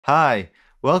Hi,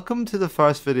 welcome to the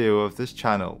first video of this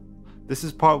channel. This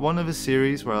is part 1 of a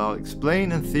series where I'll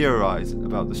explain and theorize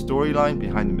about the storyline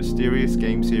behind the mysterious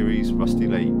game series Rusty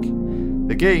Lake.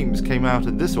 The games came out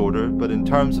in this order, but in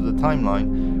terms of the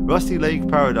timeline, Rusty Lake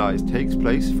Paradise takes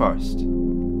place first.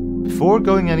 Before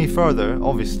going any further,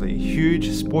 obviously, huge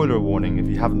spoiler warning if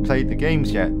you haven't played the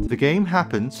games yet. The game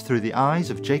happens through the eyes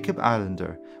of Jakob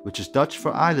Islander, which is Dutch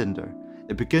for Islander.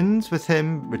 It begins with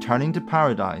him returning to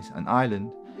Paradise, an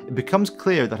island. It becomes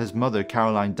clear that his mother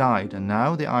Caroline died, and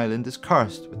now the island is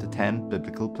cursed with the 10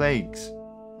 biblical plagues.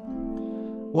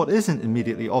 What isn't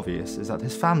immediately obvious is that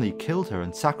his family killed her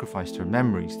and sacrificed her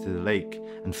memories to the lake,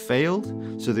 and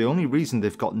failed, so the only reason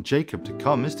they've gotten Jakob to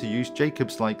come is to use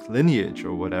Jacob's lineage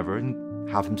or whatever and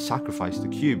have him sacrifice the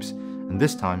cubes, and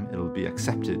this time it'll be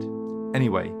accepted.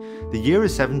 Anyway, the year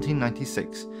is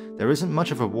 1796. There isn't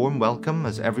much of a warm welcome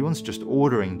as everyone's just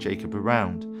ordering Jakob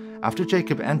around. After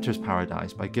Jakob enters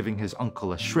Paradise by giving his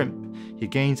uncle a shrimp, he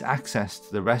gains access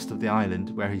to the rest of the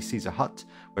island where he sees a hut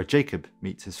where Jakob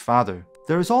meets his father.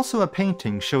 There is also a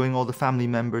painting showing all the family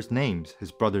members' names: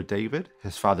 his brother David,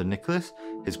 his father Nicholas,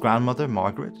 his grandmother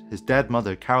Margaret, his dead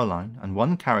mother Caroline, and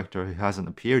one character who hasn't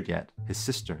appeared yet, his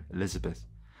sister Elizabeth,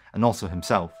 and also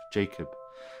himself, Jakob.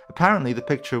 Apparently the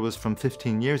picture was from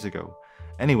 15 years ago.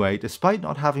 Anyway, despite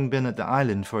not having been at the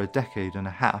island for a decade and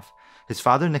a half, his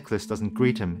father Nicholas doesn't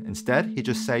greet him. Instead, he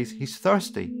just says he's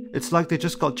thirsty. It's like they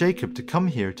just got Jakob to come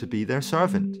here to be their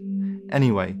servant.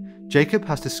 Anyway, Jakob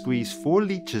has to squeeze 4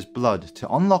 leeches' blood to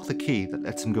unlock the key that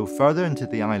lets him go further into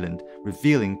the island,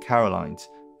 revealing Caroline's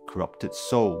corrupted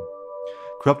soul.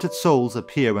 Corrupted souls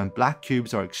appear when black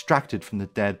cubes are extracted from the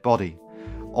dead body.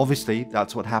 Obviously,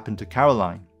 that's what happened to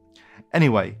Caroline.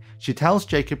 Anyway, she tells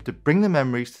Jakob to bring the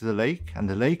memories to the lake and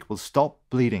the lake will stop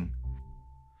bleeding.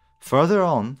 Further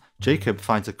on, Jakob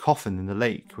finds a coffin in the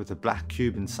lake with a black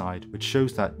cube inside, which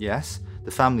shows that, yes,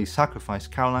 the family sacrificed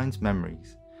Caroline's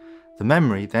memories. The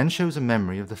memory then shows a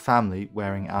memory of the family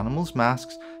wearing animals'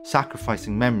 masks,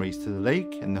 sacrificing memories to the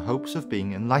lake in the hopes of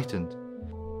being enlightened.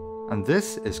 And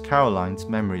this is Caroline's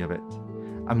memory of it.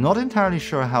 I'm not entirely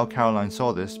sure how Caroline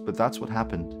saw this, but that's what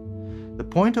happened. The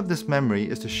point of this memory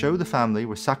is to show the family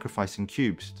were sacrificing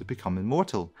cubes to become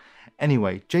immortal.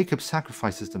 Anyway, Jakob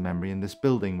sacrifices the memory in this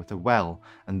building with a well,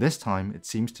 and this time it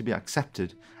seems to be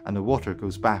accepted and the water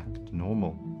goes back to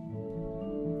normal.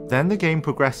 Then the game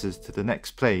progresses to the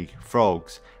next plague,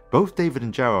 frogs. Both David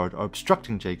and Gerard are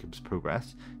obstructing Jakob's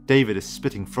progress. David is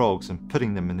spitting frogs and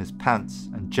putting them in his pants,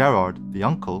 and Gerard, the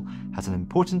uncle, has an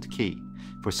important key.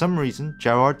 For some reason,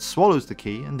 Gerard swallows the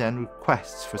key and then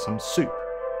requests for some soup.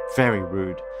 Very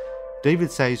rude.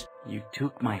 David says, "You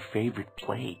took my favorite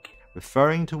plague,"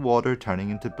 referring to water turning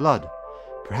into blood,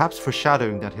 perhaps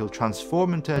foreshadowing that he'll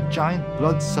transform into a giant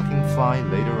blood-sucking fly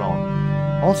later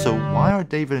on. Also, why are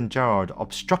David and Gerard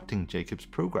obstructing Jakob's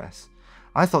progress?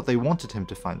 I thought they wanted him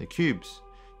to find the cubes.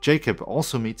 Jakob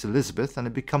also meets Elizabeth and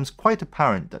it becomes quite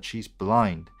apparent that she's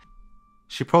blind.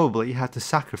 She probably had to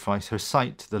sacrifice her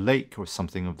sight to the lake or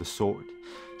something of the sort.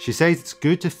 She says it's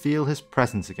good to feel his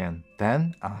presence again,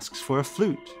 then asks for a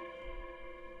flute.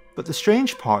 But the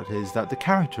strange part is that the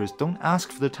characters don't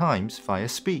ask for the times via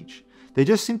speech. They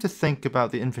just seem to think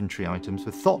about the inventory items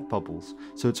with thought bubbles,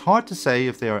 so it's hard to say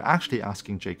if they are actually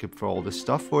asking Jakob for all this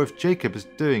stuff or if Jakob is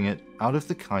doing it out of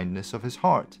the kindness of his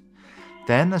heart.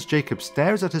 Then, as Jakob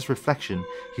stares at his reflection,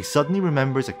 he suddenly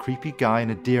remembers a creepy guy in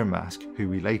a deer mask, who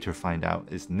we later find out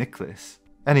is Nicholas.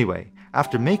 Anyway,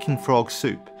 after making frog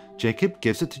soup, Jakob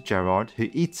gives it to Gerard, who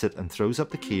eats it and throws up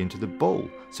the key into the bowl,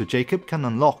 so Jakob can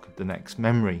unlock the next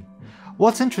memory.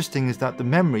 What's interesting is that the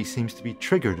memory seems to be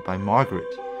triggered by Margaret.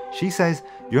 She says,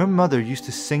 "Your mother used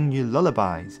to sing you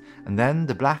lullabies," and then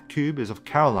the black cube is of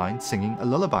Caroline singing a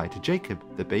lullaby to Jakob,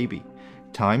 the baby.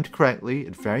 Timed correctly,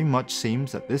 it very much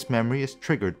seems that this memory is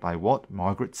triggered by what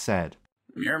Margaret said.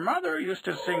 "Your mother used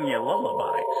to sing you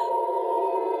lullabies."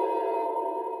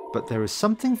 But there is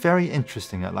something very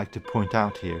interesting I'd like to point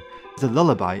out here. The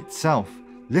lullaby itself.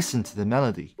 Listen to the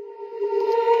melody.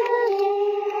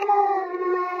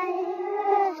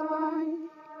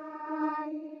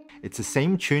 It's the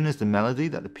same tune as the melody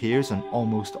that appears on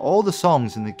almost all the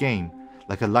songs in the game,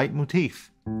 like a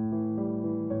leitmotif.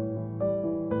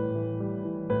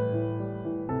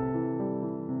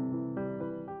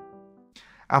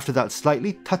 After that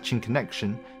slightly touching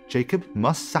connection, Jakob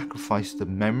must sacrifice the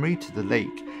memory to the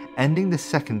lake, ending the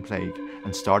second plague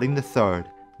and starting the third,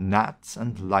 gnats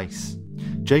and lice.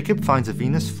 Jakob finds a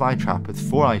Venus flytrap with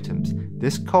 4 items.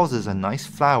 This causes a nice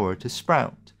flower to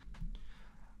sprout.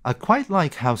 I quite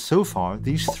like how so far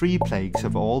these 3 plagues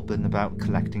have all been about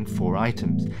collecting 4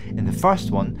 items. In the first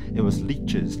one it was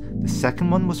leeches, the second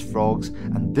one was frogs,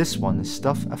 and this one is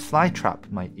stuff a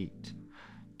flytrap might eat.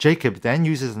 Jacob then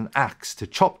uses an axe to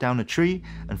chop down a tree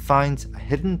and finds a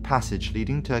hidden passage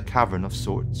leading to a cavern of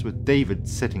sorts with David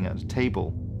sitting at a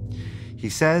table. He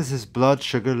says his blood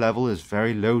sugar level is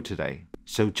very low today.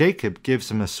 So Jacob gives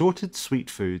him assorted sweet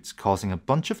foods, causing a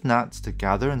bunch of gnats to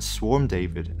gather and swarm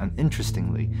David, and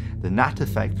interestingly, the gnat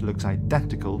effect looks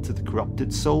identical to the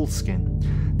corrupted soul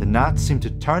skin. The gnats seem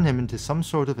to turn him into some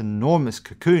sort of enormous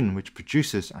cocoon which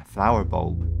produces a flower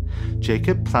bulb.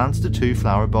 Jacob plants the 2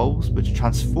 flower bulbs which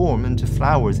transform into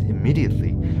flowers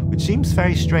immediately, which seems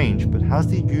very strange but has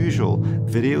the usual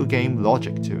video game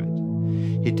logic to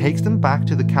it. He takes them back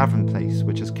to the cavern place,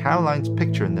 which has Caroline's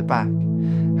picture in the back.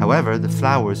 However, the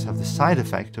flowers have the side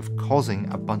effect of causing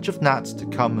a bunch of gnats to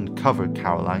come and cover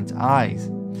Caroline's eyes.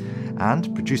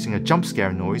 And, producing a jump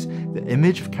scare noise, the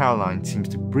image of Caroline seems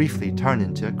to briefly turn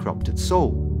into a corrupted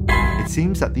soul. It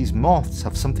seems that these moths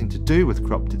have something to do with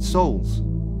corrupted souls.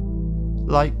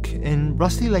 Like in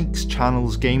Rusty Lake's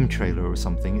channel's game trailer or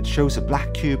something, it shows a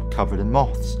black cube covered in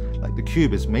moths, like the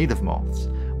cube is made of moths.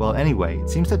 Well, anyway, it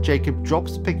seems that Jacob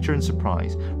drops the picture in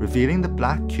surprise, revealing the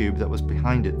black cube that was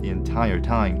behind it the entire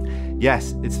time.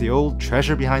 Yes, it's the old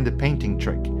treasure behind the painting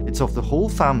trick. It's of the whole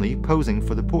family posing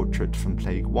for the portrait from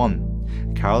Plague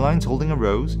 1. Caroline's holding a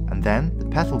rose, and then the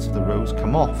petals of the rose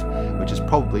come off, which is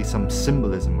probably some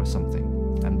symbolism or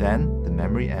something. And then the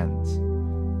memory ends.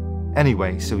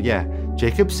 Anyway, so yeah,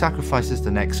 Jacob sacrifices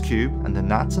the next cube and the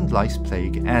gnats and lice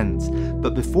plague ends.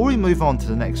 But before we move on to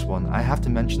the next one, I have to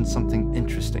mention something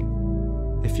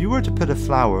interesting. If you were to put a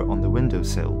flower on the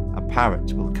windowsill, a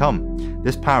parrot will come.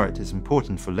 This parrot is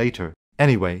important for later.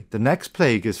 Anyway, the next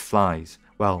plague is flies.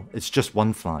 Well, it's just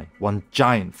one fly, one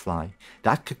giant fly.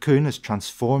 That cocoon has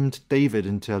transformed David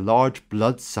into a large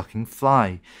blood-sucking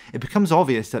fly. It becomes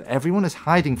obvious that everyone is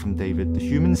hiding from David, the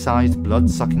human-sized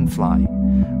blood-sucking fly.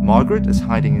 Margaret is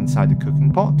hiding inside the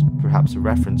cooking pot, perhaps a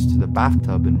reference to the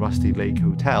bathtub in Rusty Lake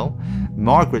Hotel.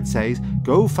 Margaret says,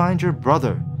 "Go find your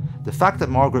brother." The fact that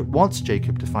Margaret wants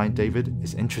Jacob to find David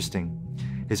is interesting.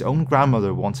 His own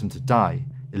grandmother wants him to die.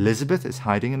 Elizabeth is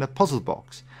hiding in a puzzle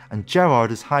box, and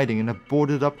Gerard is hiding in a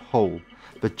boarded up hole.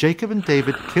 But Jacob and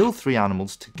David kill 3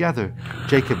 animals together,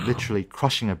 Jacob literally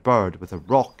crushing a bird with a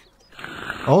rock.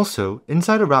 Also,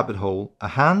 inside a rabbit hole, a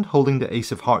hand holding the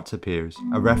Ace of Hearts appears,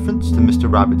 a reference to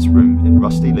Mr. Rabbit's room in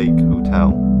Rusty Lake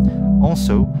Hotel.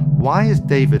 Also, why is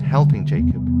David helping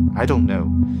Jacob? I don't know.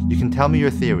 You can tell me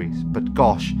your theories, but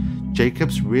gosh,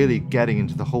 Jacob's really getting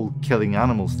into the whole killing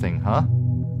animals thing, huh?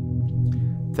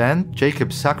 Then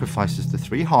Jacob sacrifices the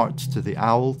 3 hearts to the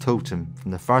owl totem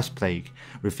from the first plague,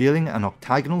 revealing an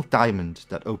octagonal diamond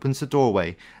that opens the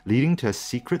doorway, leading to a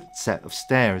secret set of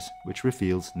stairs, which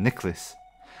reveals Nicholas.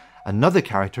 Another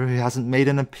character who hasn't made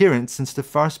an appearance since the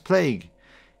first plague.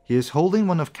 He is holding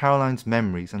one of Caroline's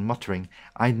memories and muttering,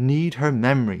 "I need her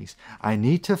memories. I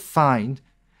need to find..."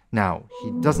 Now,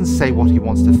 he doesn't say what he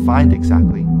wants to find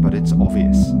exactly, but it's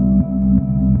obvious.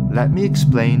 Let me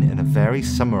explain in a very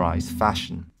summarized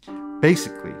fashion.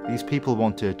 Basically, these people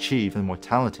want to achieve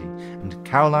immortality, and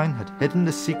Caroline had hidden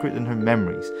the secret in her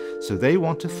memories, so they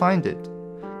want to find it.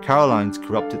 Caroline's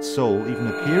corrupted soul even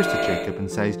appears to Jacob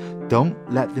and says, "Don't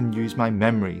let them use my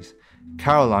memories."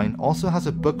 Caroline also has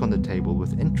a book on the table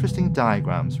with interesting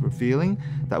diagrams revealing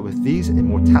that with these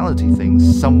immortality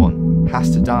things, someone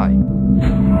has to die.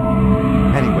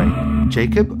 Anyway,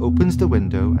 Jacob opens the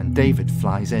window and David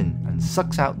flies in and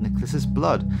sucks out Nicholas's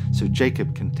blood so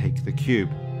Jacob can take the cube.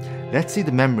 Let's see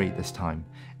the memory this time.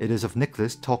 It is of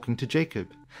Nicholas talking to Jacob.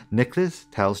 Nicholas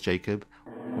tells Jacob,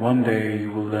 "One day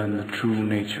you will learn the true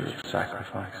nature of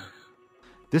sacrifice."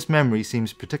 This memory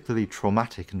seems particularly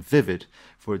traumatic and vivid,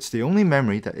 for it's the only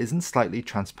memory that isn't slightly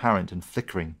transparent and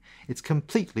flickering. It's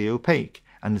completely opaque,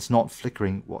 and it's not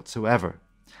flickering whatsoever.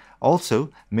 Also,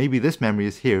 maybe this memory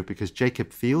is here because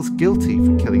Jacob feels guilty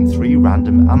for killing 3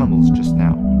 random animals just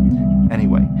now.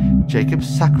 Anyway, Jacob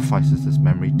sacrifices this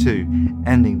memory too,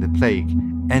 ending the plague,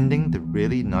 ending the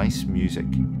really nice music.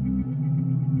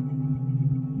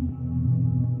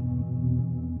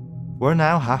 We're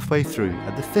now halfway through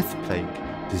at the 5th plague,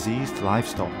 diseased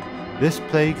livestock. This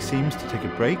plague seems to take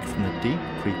a break from the deep,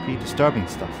 creepy, disturbing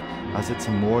stuff, as it's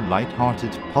a more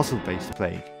light-hearted, puzzle-based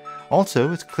plague.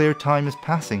 Also, it's clear time is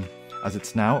passing, as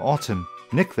it's now autumn.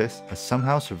 Nicholas has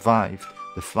somehow survived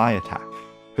the fly attack.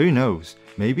 Who knows,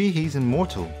 maybe he's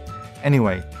immortal.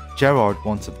 Anyway, Gerard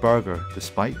wants a burger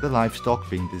despite the livestock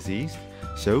being diseased,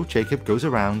 so Jacob goes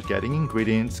around getting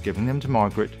ingredients, giving them to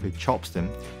Margaret, who chops them,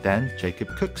 then Jacob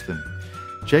cooks them.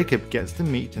 Jakob gets the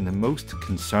meat in the most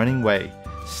concerning way,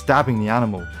 stabbing the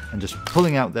animal and just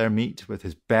pulling out their meat with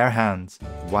his bare hands.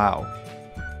 Wow.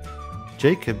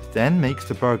 Jakob then makes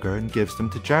the burger and gives them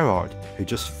to Gerard, who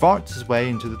just farts his way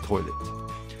into the toilet.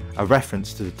 A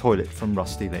reference to the toilet from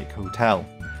Rusty Lake Hotel.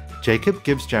 Jakob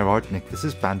gives Gerard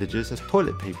Nicholas's bandages as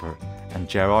toilet paper, and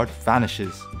Gerard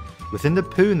vanishes. Within the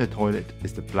poo in the toilet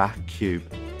is the black cube.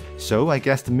 So I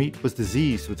guess the meat was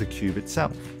diseased with the cube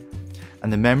itself.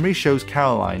 And the memory shows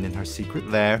Caroline in her secret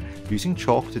lair using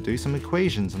chalk to do some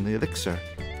equations on the elixir.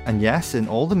 And yes, in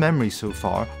all the memories so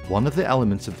far, one of the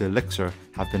elements of the elixir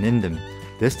have been in them.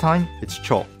 This time, it's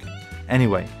chalk.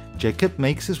 Anyway, Jakob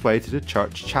makes his way to the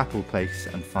church chapel place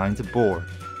and finds a boar.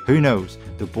 Who knows,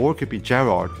 the boar could be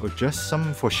Gerard or just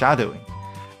some foreshadowing.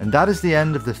 And that is the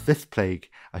end of the 5th plague,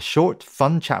 a short,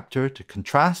 fun chapter to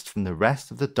contrast from the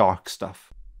rest of the dark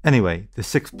stuff. Anyway, the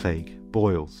 6th plague,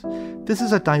 boils. This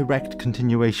is a direct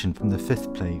continuation from the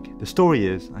 5th plague. The story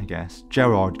is, I guess,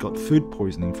 Gerard got food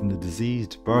poisoning from the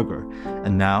diseased burger,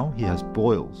 and now he has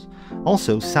boils.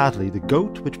 Also, sadly, the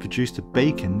goat which produced the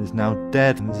bacon is now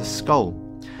dead and is a skull,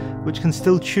 which can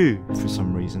still chew for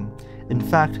some reason. In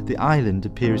fact, the island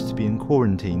appears to be in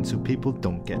quarantine so people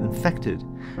don't get infected.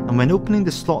 And when opening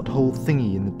the slot hole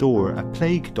thingy in the door, a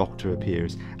plague doctor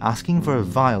appears, asking for a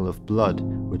vial of blood,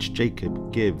 which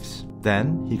Jakob gives.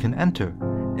 Then he can enter.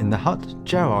 In the hut,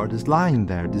 Gerard is lying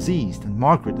there diseased, and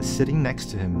Margaret is sitting next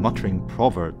to him muttering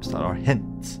proverbs that are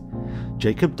hints.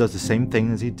 Jakob does the same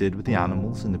thing as he did with the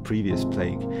animals in the previous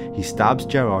plague. He stabs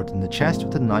Gerard in the chest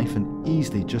with a knife and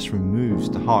easily just removes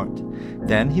the heart.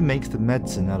 Then he makes the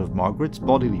medicine out of Margaret's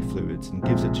bodily fluids and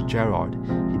gives it to Gerard.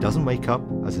 He doesn't wake up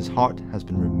as his heart has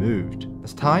been removed.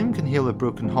 As time can heal a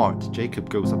broken heart, Jakob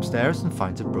goes upstairs and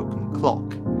finds a broken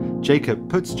clock. Jakob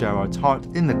puts Gerard's heart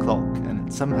in the clock and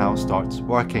it somehow starts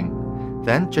working.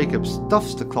 Then Jakob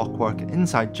stuffs the clockwork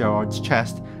inside Gerard's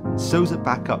chest and sews it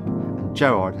back up.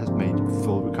 Gerard has made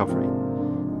full recovery.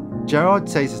 Gerard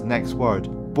says his next word,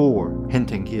 boar,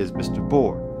 hinting he is Mr.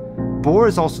 Boar. Boar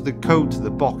is also the code to the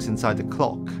box inside the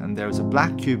clock, and there is a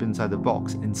black cube inside the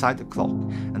box inside the clock,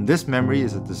 and this memory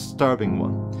is a disturbing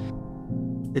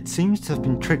one. It seems to have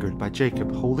been triggered by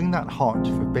Jakob holding that heart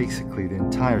for basically the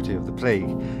entirety of the plague.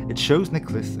 It shows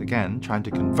Nicholas again trying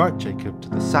to convert Jakob to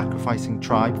the sacrificing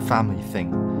tribe family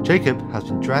thing. Jakob has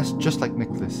been dressed just like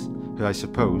Nicholas, who I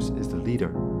suppose is the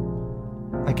leader.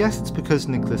 I guess it's because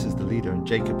Nicholas is the leader and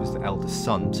Jakob is the eldest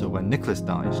son, so when Nicholas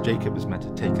dies, Jakob is meant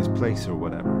to take his place or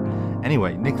whatever.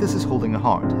 Anyway, Nicholas is holding a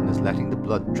heart and is letting the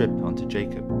blood drip onto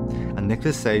Jakob. And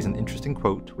Nicholas says an interesting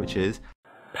quote, which is,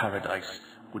 Paradise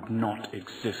would not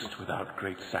exist without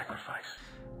great sacrifice.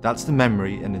 That's the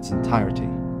memory in its entirety.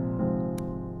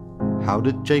 How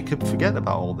did Jakob forget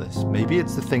about all this? Maybe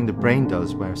it's the thing the brain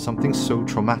does where something's so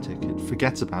traumatic it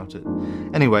forgets about it.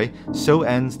 Anyway, so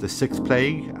ends the 6th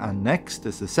plague, and next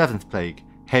is the 7th plague,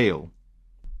 hail.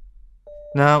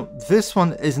 Now, this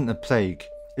one isn't a plague.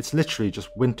 It's literally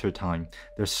just winter time.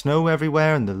 There's snow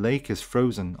everywhere and the lake is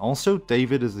frozen. Also,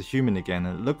 David is a human again,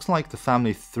 and it looks like the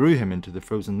family threw him into the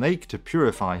frozen lake to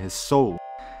purify his soul.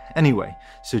 Anyway,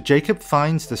 so Jakob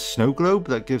finds the snow globe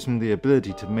that gives him the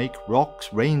ability to make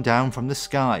rocks rain down from the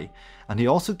sky, and he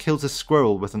also kills a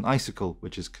squirrel with an icicle,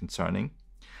 which is concerning.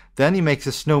 Then he makes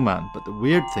a snowman, but the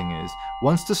weird thing is,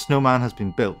 once the snowman has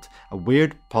been built, a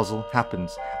weird puzzle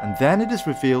happens, and then it is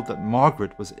revealed that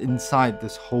Margaret was inside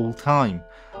this whole time.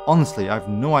 Honestly, I have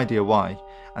no idea why,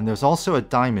 and there's also a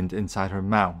diamond inside her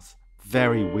mouth.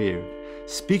 Very weird.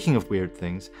 Speaking of weird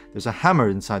things, there's a hammer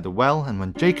inside the well, and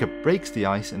when Jakob breaks the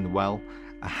ice in the well,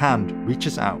 a hand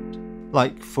reaches out.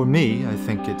 Like, for me, I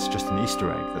think it's just an Easter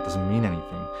egg that doesn't mean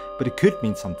anything, but it could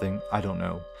mean something, I don't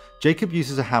know. Jakob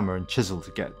uses a hammer and chisel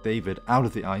to get David out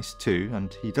of the ice too,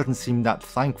 and he doesn't seem that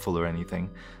thankful or anything.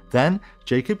 Then,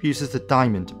 Jakob uses the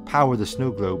diamond to power the snow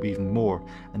globe even more,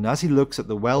 and as he looks at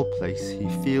the well place, he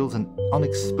feels an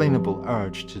unexplainable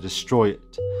urge to destroy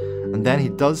it. And then he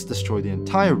does destroy the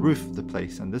entire roof of the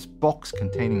place, and this box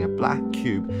containing a black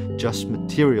cube just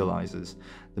materializes.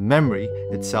 The memory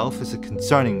itself is a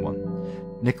concerning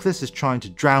one. Nicholas is trying to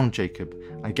drown Jakob,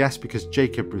 I guess because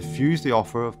Jakob refused the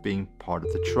offer of being part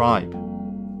of the tribe.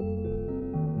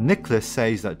 Nicholas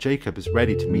says that Jakob is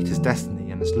ready to meet his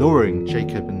destiny and is lowering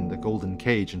Jakob in the golden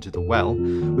cage into the well,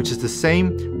 which is the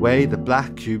same way the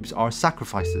black cubes are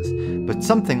sacrifices, but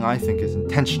something I think is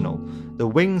intentional. The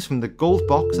wings from the gold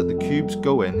box that the cubes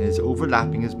go in is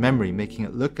overlapping his memory, making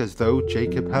it look as though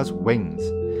Jakob has wings.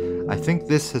 I think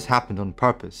this has happened on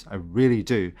purpose, I really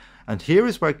do, and here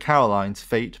is where Caroline's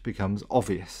fate becomes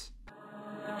obvious.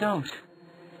 Don't.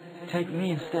 Take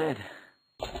me instead.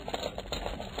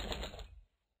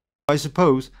 I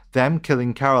suppose them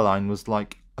killing Caroline was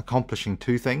like accomplishing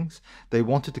two things. They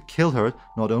wanted to kill her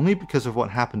not only because of what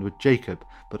happened with Jacob,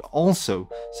 but also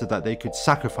so that they could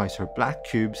sacrifice her black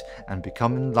cubes and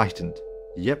become enlightened.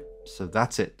 Yep, so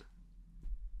that's it.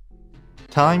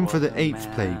 Time for the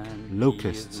 8th plague,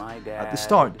 Locusts. At the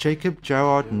start, Jacob,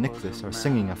 Gerard and Nicholas are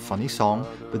singing a funny song,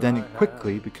 but then it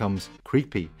quickly becomes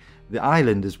creepy. The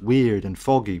island is weird and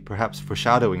foggy, perhaps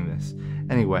foreshadowing this.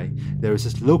 Anyway, there is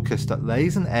this locust that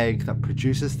lays an egg that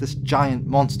produces this giant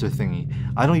monster thingy.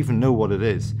 I don't even know what it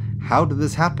is. How did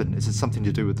this happen? Is it something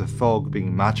to do with the fog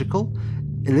being magical?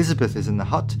 Elizabeth is in the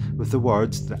hut with the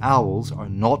words, "The owls are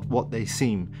not what they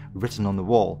seem," written on the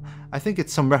wall. I think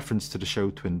it's some reference to the show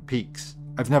Twin Peaks.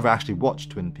 I've never actually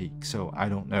watched Twin Peaks, so I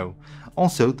don't know.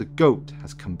 Also, the goat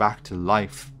has come back to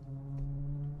life.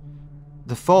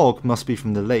 The fog must be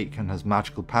from the lake and has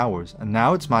magical powers, and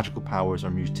now its magical powers are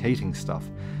mutating stuff.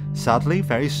 Sadly,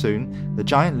 very soon, the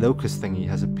giant locust thingy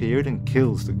has appeared and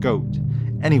kills the goat.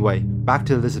 Anyway, back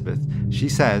to Elizabeth. She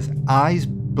says, eyes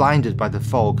blinded by the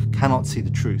fog cannot see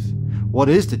the truth. What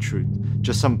is the truth?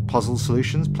 Just some puzzle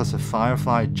solutions plus a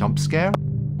firefly jump scare?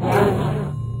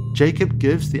 Jacob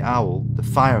gives the owl the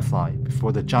firefly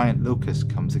before the giant locust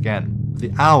comes again.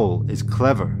 The owl is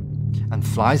clever and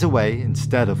flies away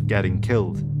instead of getting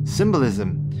killed.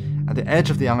 Symbolism. At the edge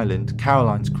of the island,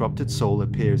 Caroline's corrupted soul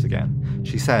appears again.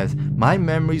 She says, "My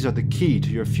memories are the key to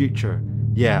your future."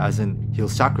 Yeah, as in, he'll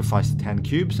sacrifice the 10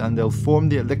 cubes and they'll form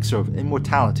the elixir of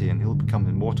immortality and he'll become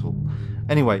immortal.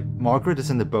 Anyway, Margaret is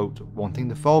in the boat wanting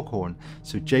the foghorn,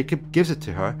 so Jacob gives it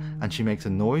to her and she makes a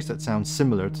noise that sounds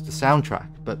similar to the soundtrack,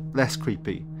 but less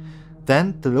creepy.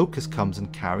 Then the locust comes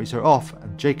and carries her off,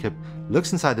 and Jacob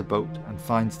looks inside the boat and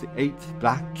finds the 8th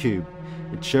black cube.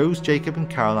 It shows Jacob and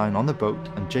Caroline on the boat,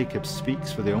 and Jacob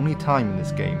speaks for the only time in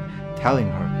this game, telling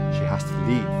her she has to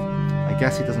leave. I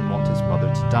guess he doesn't want his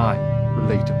mother to die.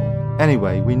 Relatable.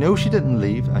 Anyway, we know she didn't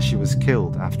leave as she was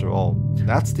killed after all.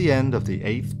 That's the end of the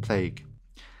 8th plague.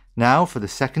 Now for the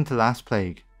second to last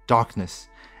plague, darkness.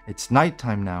 It's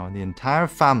nighttime now and the entire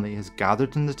family has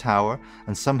gathered in the tower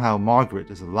and somehow Margaret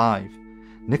is alive.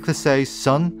 Nicholas says,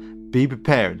 "Son, be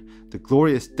prepared. The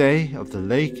glorious day of the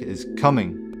lake is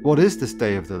coming." What is this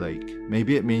day of the lake?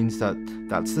 Maybe it means that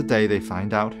that's the day they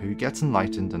find out who gets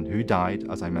enlightened and who died,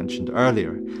 as I mentioned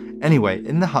earlier. Anyway,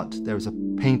 in the hut there is a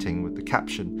painting with the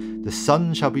caption, "The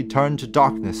sun shall be turned to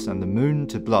darkness and the moon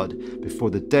to blood before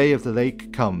the day of the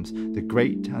lake comes, the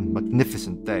great and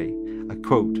magnificent day." A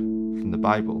quote from the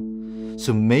Bible.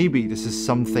 So maybe this is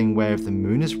something where if the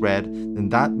moon is red, then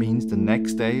that means the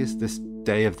next day is this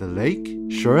day of the lake?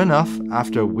 Sure enough,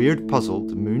 after a weird puzzle,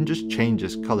 the moon just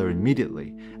changes colour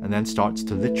immediately and then starts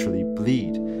to literally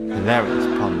bleed. Hilarious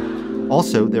pun.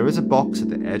 Also, there is a box at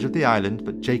the edge of the island,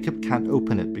 but Jacob can't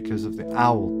open it because of the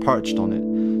owl perched on it.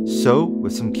 So,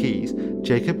 with some keys,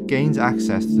 Jacob gains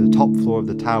access to the top floor of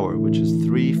the tower, which has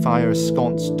 3 fire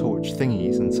sconce torch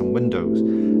thingies and some windows.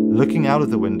 Looking out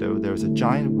of the window, there is a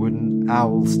giant wooden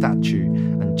owl statue,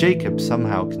 and Jacob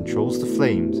somehow controls the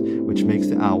flames, which makes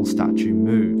the owl statue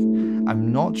move.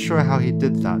 I'm not sure how he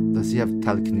did that. Does he have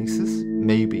telekinesis?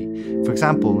 Maybe. For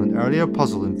example, an earlier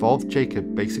puzzle involved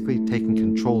Jacob basically taking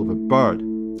control of a bird.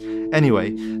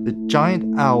 Anyway, the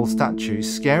giant owl statue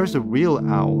scares the real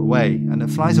owl away, and it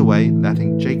flies away,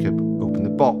 letting Jacob open the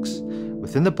box.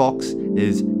 Within the box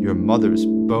is your mother's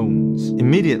bones.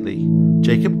 Immediately,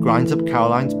 Jacob grinds up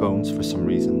Caroline's bones for some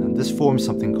reason, and this forms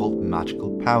something called magical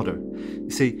powder.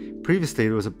 You see, previously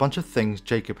there was a bunch of things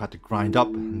Jacob had to grind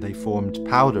up, and they formed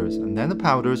powders, and then the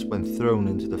powders, when thrown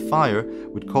into the fire,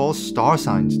 would cause star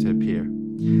signs to appear.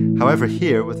 However,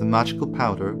 here, with the magical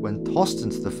powder, when tossed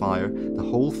into the fire, the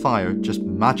whole fire just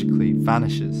magically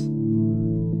vanishes.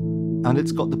 And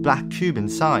it's got the black cube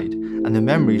inside, and the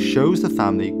memory shows the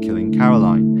family killing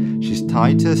Caroline. She's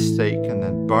tied to a stake and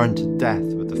then burned to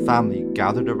death with the family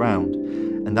gathered around.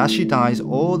 And as she dies,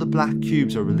 all the black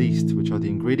cubes are released, which are the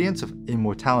ingredients of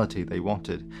immortality they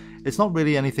wanted. It's not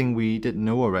really anything we didn't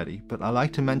know already, but I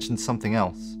like to mention something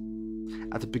else.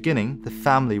 At the beginning, the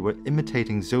family were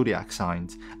imitating zodiac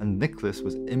signs, and Nicholas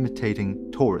was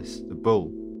imitating Taurus, the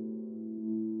bull.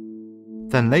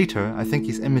 Then later, I think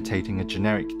he's imitating a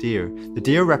generic deer. The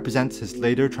deer represents his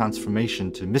later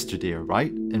transformation to Mr. Deer,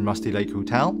 right? In Rusty Lake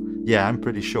Hotel? Yeah, I'm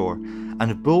pretty sure. And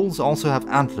the bulls also have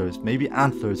antlers. Maybe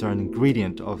antlers are an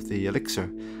ingredient of the elixir.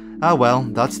 Ah well,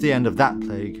 that's the end of that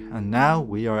plague, and now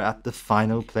we are at the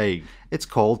final plague. It's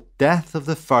called Death of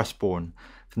the Firstborn.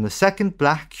 From the second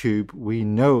black cube, we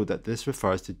know that this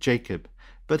refers to Jacob.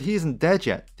 But he isn't dead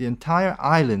yet. The entire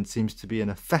island seems to be in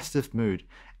a festive mood.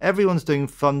 Everyone's doing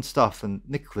fun stuff and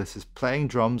Nicholas is playing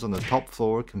drums on the top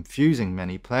floor, confusing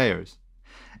many players.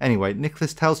 Anyway,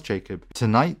 Nicholas tells Jacob,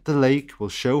 "Tonight the lake will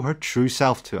show her true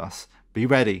self to us. Be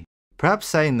ready." Perhaps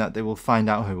saying that they will find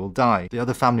out who will die. The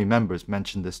other family members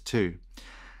mention this too.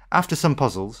 After some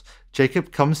puzzles,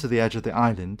 Jacob comes to the edge of the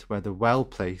island where the well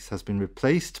place has been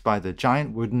replaced by the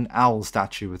giant wooden owl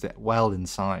statue with the well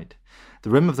inside. The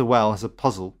rim of the well has a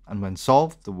puzzle, and when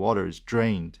solved, the water is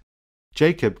drained.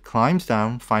 Jacob climbs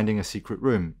down, finding a secret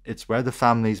room. It's where the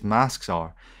family's masks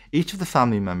are. Each of the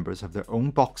family members have their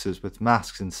own boxes with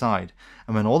masks inside,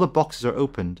 and when all the boxes are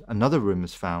opened, another room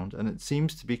is found, and it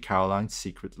seems to be Caroline's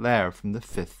secret lair from the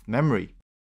 5th memory.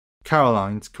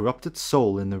 Caroline's corrupted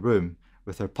soul in the room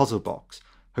with her puzzle box.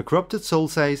 Her corrupted soul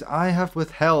says, "I have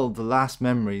withheld the last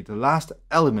memory, the last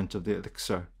element of the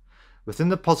elixir." Within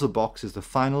the puzzle box is the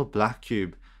final black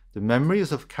cube. The memory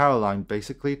is of Caroline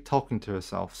basically talking to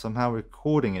herself, somehow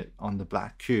recording it on the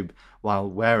black cube while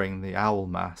wearing the owl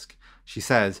mask. She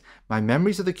says, "My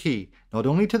memories are the key, not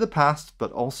only to the past,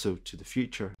 but also to the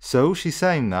future." So she's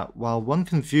saying that while one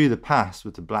can view the past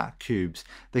with the black cubes,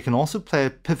 they can also play a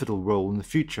pivotal role in the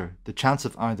future, the chance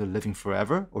of either living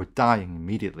forever or dying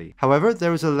immediately. However,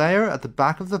 there is a layer at the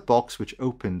back of the box which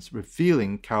opens,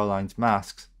 revealing Caroline's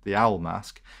masks, the owl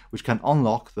mask, which can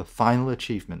unlock the final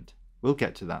achievement. We'll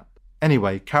get to that.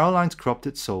 Anyway, Caroline's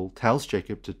corrupted soul tells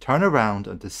Jacob to turn around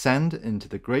and descend into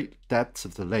the great depths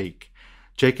of the lake.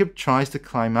 Jacob tries to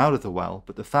climb out of the well,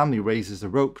 but the family raises a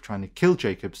rope trying to kill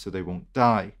Jacob so they won't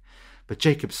die. But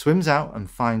Jacob swims out and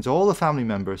finds all the family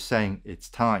members saying it's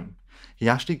time. He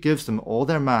actually gives them all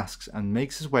their masks and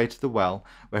makes his way to the well,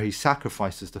 where he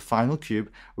sacrifices the final cube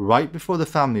right before the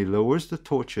family lowers the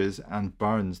torches and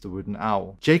burns the wooden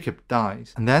owl. Jacob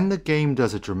dies, and then the game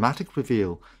does a dramatic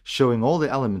reveal, showing all the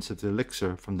elements of the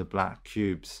elixir from the black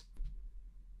cubes.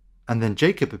 And then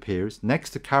Jacob appears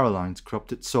next to Caroline's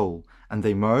corrupted soul, and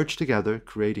they merge together,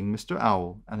 creating Mr.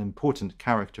 Owl, an important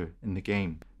character in the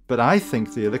game. But I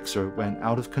think the elixir went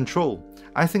out of control.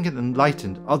 I think it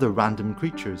enlightened other random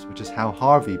creatures, which is how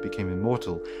Harvey became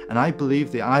immortal, and I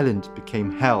believe the island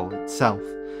became hell itself.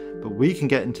 But we can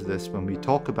get into this when we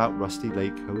talk about Rusty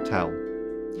Lake Hotel.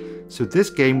 So this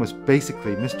game was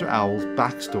basically Mr. Owl's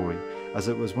backstory, as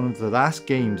it was one of the last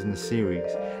games in the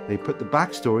series. They put the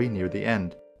backstory near the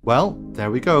end. Well,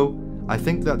 there we go. I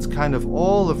think that's kind of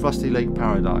all of Rusty Lake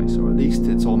Paradise, or at least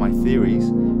it's all my theories.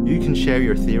 You can share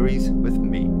your theories with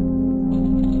me.